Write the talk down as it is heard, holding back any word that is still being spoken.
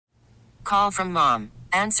call from mom.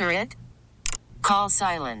 Answer it. Call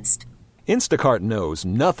silenced. Instacart knows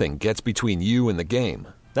nothing gets between you and the game.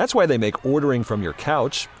 That's why they make ordering from your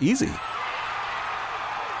couch easy.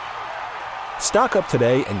 Stock up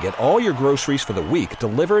today and get all your groceries for the week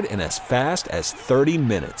delivered in as fast as 30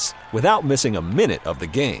 minutes without missing a minute of the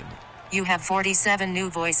game. You have 47 new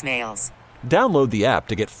voicemails. Download the app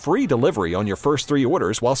to get free delivery on your first 3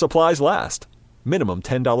 orders while supplies last. Minimum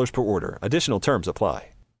 $10 per order. Additional terms apply.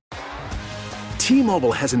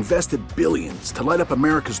 T-Mobile has invested billions to light up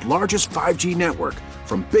America's largest 5G network,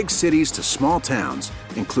 from big cities to small towns,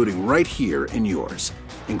 including right here in yours.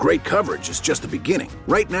 And great coverage is just the beginning.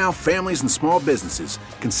 Right now, families and small businesses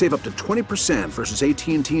can save up to 20% versus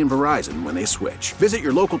AT&T and Verizon when they switch. Visit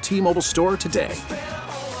your local T-Mobile store today.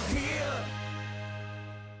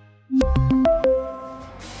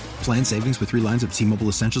 Plan savings with 3 lines of T-Mobile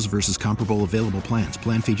Essentials versus comparable available plans.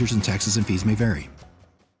 Plan features and taxes and fees may vary.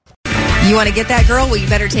 You want to get that girl? Well, you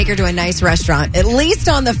better take her to a nice restaurant, at least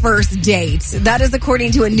on the first date. That is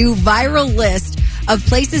according to a new viral list of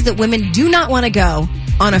places that women do not want to go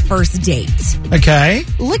on a first date. Okay.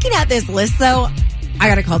 Looking at this list, though, I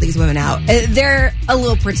got to call these women out. They're a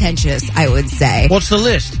little pretentious, I would say. What's the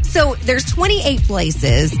list? So there's 28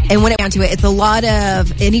 places, and when it down to it, it's a lot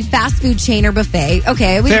of any fast food chain or buffet.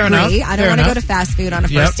 Okay, I would Fair agree. enough. I don't want to go to fast food on a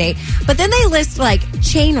first date. But then they list, like,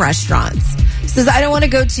 chain restaurants. Says, I don't want to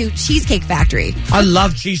go to Cheesecake Factory. I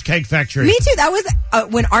love Cheesecake Factory. Me too. That was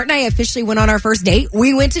when Art and I officially went on our first date.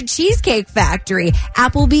 We went to Cheesecake Factory.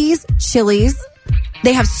 Applebee's, Chili's.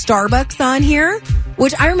 They have Starbucks on here,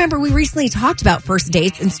 which I remember we recently talked about first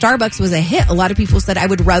dates, and Starbucks was a hit. A lot of people said I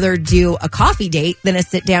would rather do a coffee date than a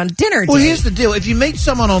sit-down dinner date. Well, here's the deal. If you meet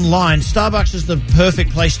someone online, Starbucks is the perfect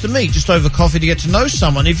place to meet, just over coffee to get to know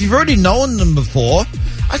someone. If you've already known them before,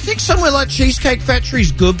 I think somewhere like Cheesecake Factory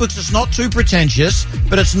is good because it's not too pretentious,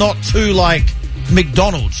 but it's not too, like,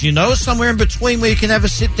 McDonald's, you know? Somewhere in between where you can have a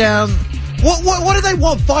sit-down. What do they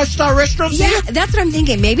want? 5-star restaurants? Yeah, here? that's what I'm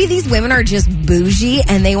thinking. Maybe these women are just bougie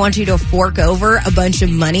and they want you to fork over a bunch of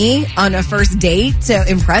money on a first date to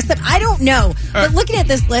impress them. I don't know. But looking at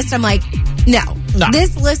this list, I'm like, no.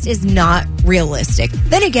 This list is not realistic.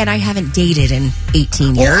 Then again, I haven't dated in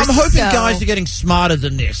 18 years. Well, I'm hoping guys are getting smarter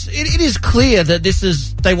than this. It is clear that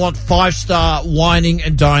they want 5-star whining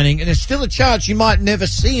and dining, and there's still a chance you might never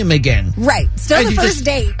see him again. Right. Still the first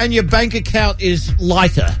date. And your bank account is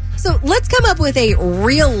lighter. So let's come up with a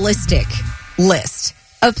realistic list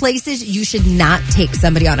of places you should not take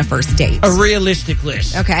somebody on a first date. A realistic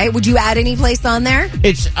list. Okay. Would you add any place on there?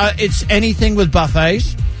 It's anything with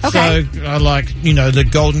buffets. Okay. So, like, the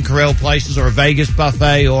Golden Corral places or a Vegas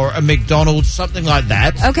buffet or a McDonald's, something like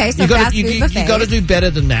that. Okay, so fast food buffets. You got to do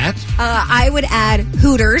better than that. I would add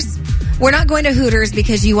Hooters. We're not going to Hooters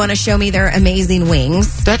because you want to show me their amazing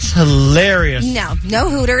wings. That's hilarious. No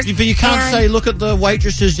Hooters. But you can't say, look at the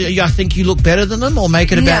waitresses, I think you look better than them, or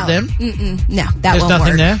make it about them? No, that There's won't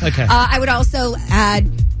nothing work. there? Okay. I would also add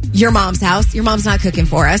your mom's house. Your mom's not cooking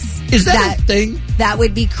for us. Is that a thing? That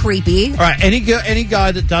would be creepy. All right, any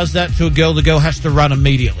guy that does that to a girl, the girl has to run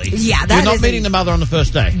immediately. Yeah, that You're not is meeting the mother on the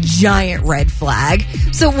first day. Giant red flag.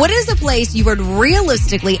 So what is a place you would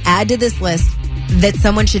realistically add to this list that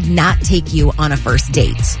someone should not take you on a first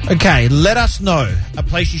date? Okay, let us know a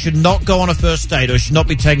place you should not go on a first date or should not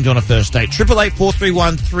be taken to on a first date.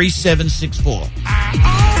 888-431-3764.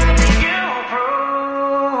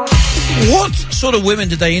 What sort of women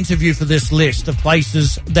did they interview for this list of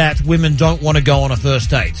places that women don't want to go on a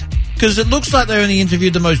first date? Because it looks like they only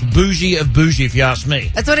interviewed the most bougie of bougie, if you ask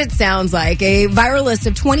me. That's what it sounds like. A viral list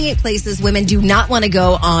of 28 places women do not want to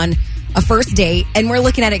go on a first date, and we're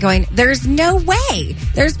looking at it going, there's no way.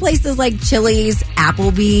 There's places like Chili's,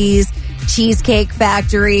 Applebee's, Cheesecake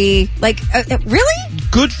Factory. Like, really?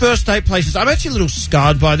 Good first date places. I'm actually a little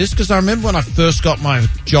scarred by this because I remember when I first got my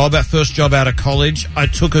first job out of college, I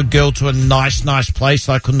took a girl to a nice place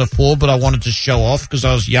I couldn't afford, but I wanted to show off because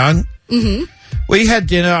I was young. Mm-hmm. We had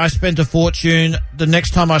dinner. I spent a fortune. The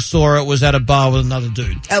next time I saw her, it was at a bar with another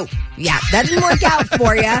dude. Oh, yeah. That didn't work out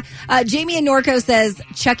for you. Jamie in Norco says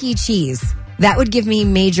Chuck E. Cheese. That would give me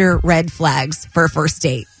major red flags for a first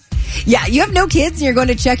date. Yeah, you have no kids and you're going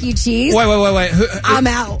to Chuck E. Cheese? Wait. I'm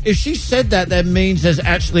out. If she said that, that means there's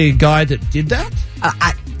actually a guy that did that?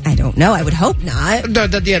 I I don't know. I would hope not. No,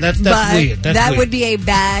 that's But weird. That's that weird. would be a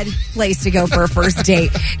bad place to go for a first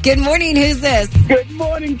date. Good morning. Who's this? Good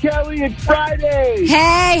morning, Kelly. It's Friday.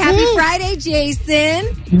 Hey, happy Friday,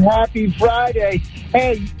 Jason. Happy Friday.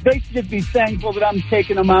 Hey, they should just be thankful that I'm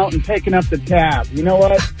taking them out and picking up the tab. You know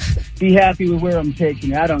what? Be happy with where I'm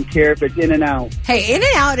taking it. I don't care if it's in and out. Hey, in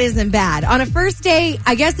and out isn't bad. On a first date,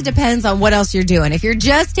 I guess it depends on what else you're doing. If you're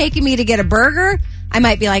just taking me to get a burger, I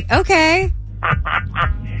might be like, okay.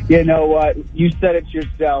 You know what? You said it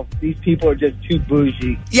yourself. These people are just too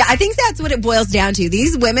bougie. Yeah, I think that's what it boils down to.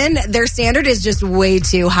 These women, their standard is just way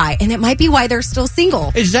too high. And it might be why they're still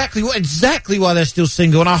single. Exactly why they're still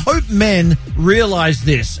single. And I hope men realize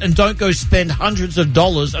this and don't go spend hundreds of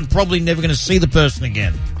dollars and probably never going to see the person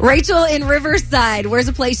again. Rachel in Riverside, where's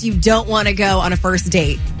a place you don't want to go on a first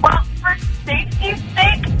date? Well, for safety's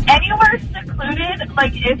sake, anywhere secluded,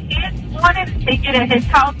 like if he wanted to take you to his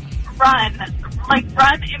house, run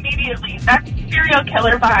immediately. That's serial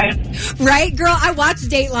killer vibes. Right, girl? I watched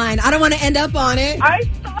Dateline. I don't want to end up on it. I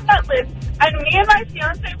saw that list, and me and my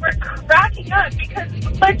fiance were cracking up because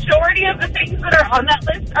the majority of the things that are on that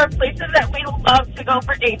list are places that we love to go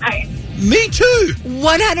for date night. Me too.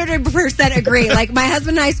 100% agree. Like, my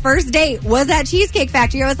husband and I's first date was at Cheesecake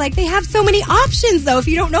Factory. I was like, they have so many options, though. If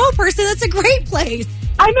you don't know a person, that's a great place.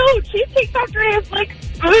 I know, Cheesecake Factory is like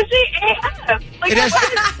bougie AF. Like,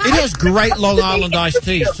 It has great Long Island iced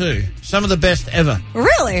teas too. Some of the best ever.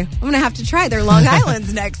 Really? I'm going to have to try their Long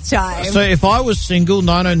Islands next time. So if I was single,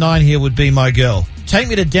 909 here would be my girl. Take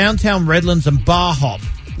me to downtown Redlands and bar hop.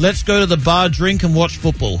 Let's go to the bar, drink, and watch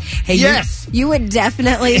football. Hey, yes! You would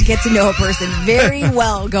definitely get to know a person very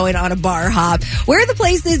well going on a bar hop. Where are the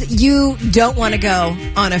places you don't want to go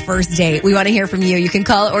on a first date? We want to hear from you. You can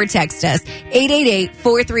call or text us,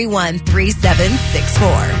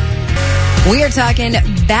 888-431-3764. We are talking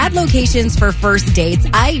bad locations for first dates.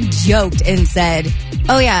 I joked and said,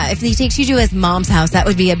 oh, yeah, if he takes you to his mom's house, that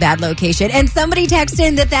would be a bad location. And somebody texted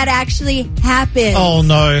in that actually happened. Oh,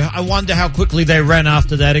 no. I wonder how quickly they ran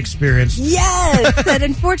after that experience. Yes. And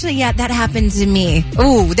unfortunately, yeah, that happened to me.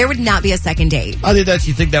 Ooh, there would not be a second date. I didn't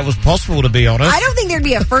actually think that was possible, to be honest. I don't think there'd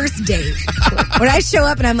be a first date. When I show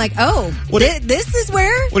up and I'm like, oh, this is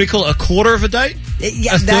where? What do you call it? A quarter of a date?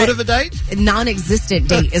 Yeah, a third of a date? Non-existent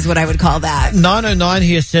date is what I would call that. 909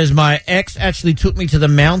 here says, my ex actually took me to the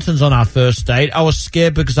mountains on our first date. I was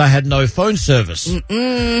scared because I had no phone service.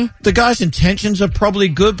 The guy's intentions are probably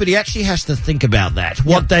good, but he actually has to think about that.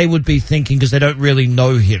 What they would be thinking because they don't really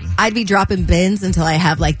know him. I'd be dropping bins until I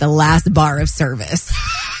have like the last bar of service.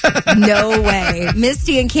 No way.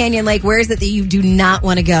 Misty and Canyon Lake, where is it that you do not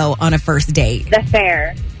want to go on a first date? The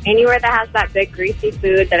fair. Anywhere that has that big greasy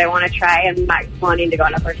food that I want to try, I'm not wanting to go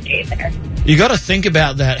on a first date there. You got to think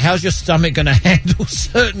about that. How's your stomach going to handle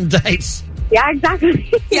certain dates? Yeah,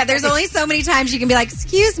 exactly. Yeah, there's only so many times you can be like,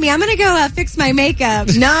 excuse me, I'm going to go fix my makeup.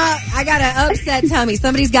 No, I got an upset tummy.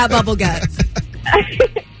 Somebody's got bubble guts.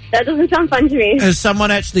 That doesn't sound fun to me. Has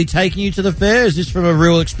someone actually taken you to the fair? Is this from a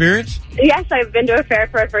real experience? Yes, I've been to a fair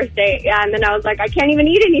for a first date. Yeah, and then I was like, I can't even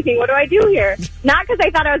eat anything. What do I do here? Not because I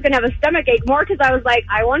thought I was going to have a stomach ache, more because I was like,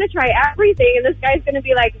 I want to try everything. And this guy's going to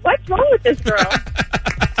be like, what's wrong with this girl?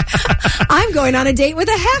 I'm going on a date with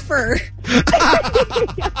a heifer.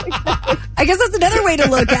 I guess that's another way to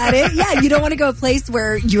look at it. Yeah, you don't want to go a place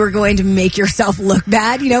where you're going to make yourself look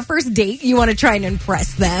bad. You know, first date, you want to try and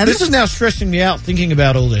impress them. This is now stressing me out thinking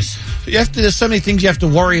about all this. There's so many things you have to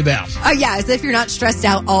worry about. Oh, yeah, as if you're not stressed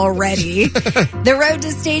out already. The Road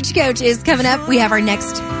to Stagecoach is coming up. We have our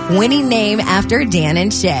next winning name after Dan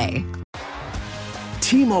and Shay.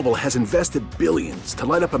 T-Mobile has invested billions to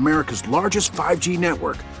light up America's largest 5G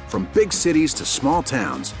network, from big cities to small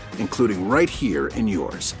towns, including right here in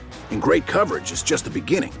yours. And great coverage is just the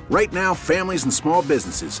beginning. Right now, families and small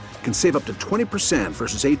businesses can save up to 20%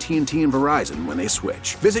 versus AT&T and Verizon when they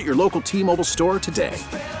switch. Visit your local T-Mobile store today.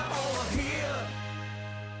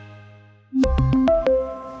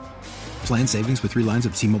 Plan savings with 3 lines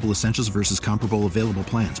of T-Mobile Essentials versus comparable available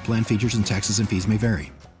plans. Plan features and taxes and fees may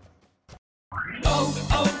vary.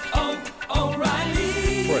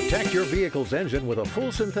 Protect your vehicle's engine with a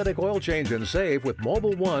full synthetic oil change and save with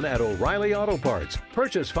Mobile One at O'Reilly Auto Parts.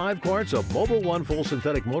 Purchase 5 quarts of Mobile One full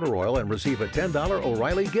synthetic motor oil and receive a $10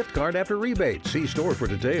 O'Reilly gift card after rebate. See store for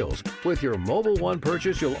details. With your Mobile One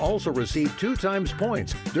purchase, you'll also receive 2 times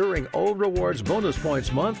points during O Rewards Bonus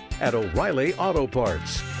Points Month at O'Reilly Auto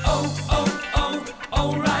Parts.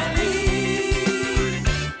 O'Reilly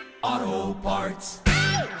Auto Parts.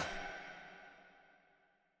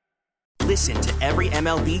 Listen to every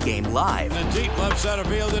MLB game live. In the deep left center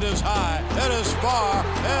field, it is high, it is far,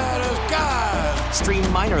 it is gone.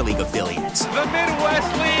 Stream minor league affiliates. The Midwest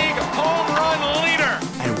League home run leader.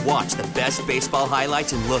 And watch the best baseball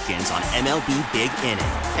highlights and look-ins on MLB Big Inning.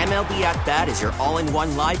 MLB At Bat is your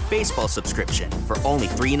all-in-one live baseball subscription for only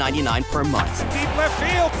 $3.99 per month. Deep left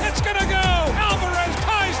field, it's gonna go. Alvarez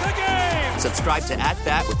ties the game. Subscribe to At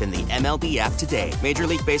Bat within the MLB app today. Major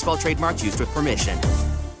League Baseball trademarks used with permission.